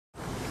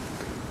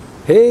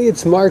Hey,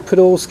 it's Mark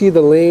Podolsky,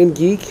 the Land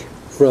Geek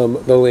from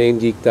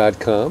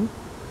thelandgeek.com,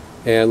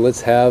 and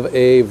let's have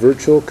a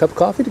virtual cup of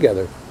coffee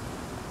together.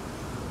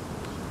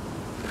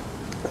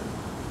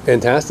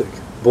 Fantastic,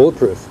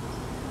 bulletproof.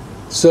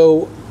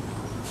 So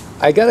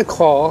I got a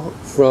call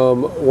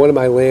from one of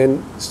my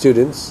land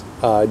students,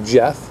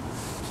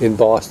 Jeff, in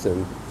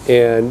Boston,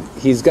 and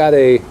he's got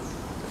a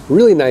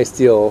really nice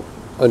deal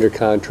under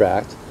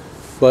contract,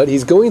 but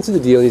he's going through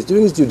the deal and he's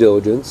doing his due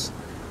diligence,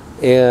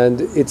 and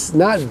it's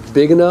not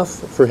big enough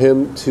for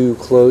him to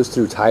close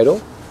through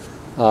title.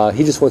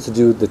 He just wants to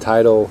do the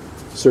title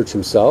search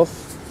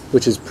himself,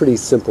 which is pretty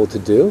simple to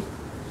do.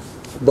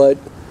 But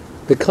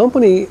the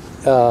company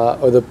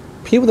or the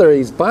people that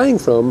he's buying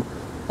from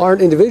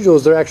aren't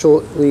individuals, they're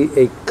actually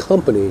a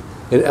company,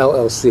 an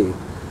LLC.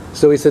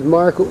 So he said,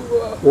 Mark,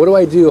 what do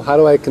I do? How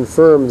do I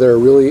confirm they're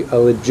really a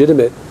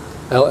legitimate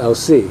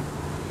LLC?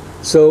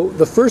 So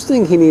the first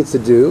thing he needs to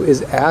do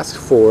is ask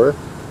for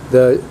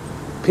the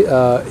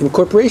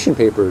incorporation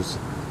papers,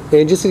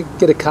 and just to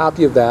get a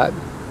copy of that,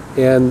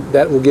 and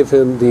that will give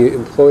him the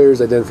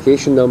employer's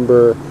identification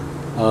number.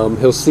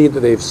 He'll see that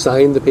they've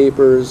signed the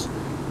papers,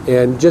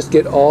 and just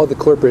get all the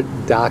corporate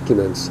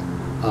documents,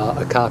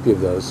 a copy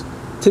of those.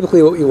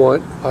 Typically what we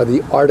want are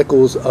the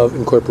articles of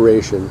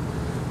incorporation.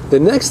 The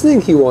next thing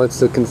he wants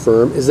to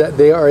confirm is that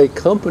they are a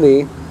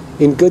company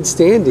in good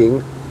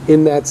standing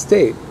in that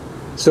state.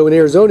 So in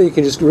Arizona, you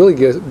can just really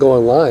go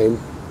online,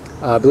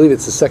 I believe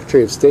it's the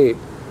Secretary of State,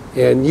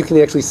 and you can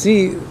actually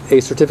see a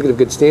certificate of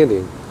good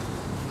standing.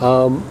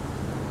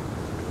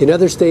 In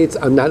other states,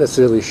 I'm not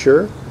necessarily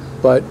sure,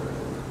 but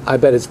I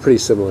bet it's pretty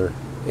similar.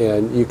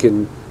 And you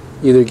can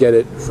either get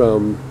it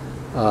from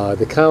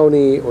the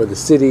county or the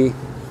city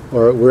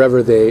or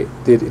wherever they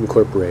did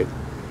incorporate.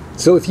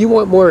 So if you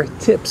want more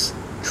tips,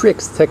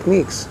 tricks,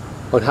 techniques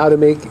on how to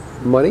make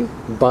money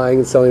buying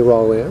and selling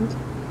raw land,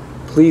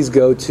 please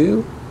go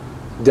to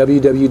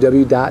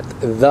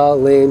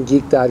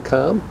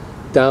www.thelandgeek.com.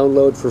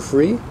 Download for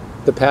free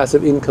the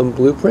Passive Income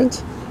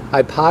Blueprint.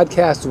 I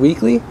podcast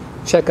weekly.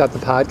 Check out the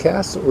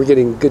podcast. We're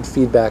getting good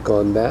feedback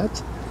on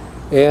that.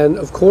 And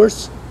of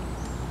course,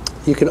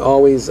 you can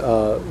always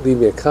leave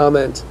me a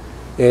comment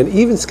and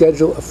even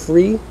schedule a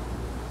free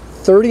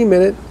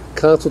 30-minute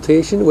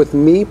consultation with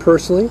me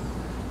personally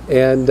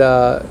and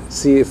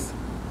see if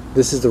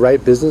this is the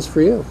right business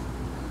for you.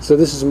 So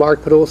this is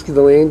Mark Podolsky,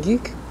 the Land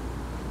Geek,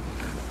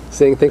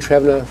 saying thanks for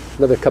having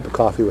another cup of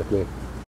coffee with me.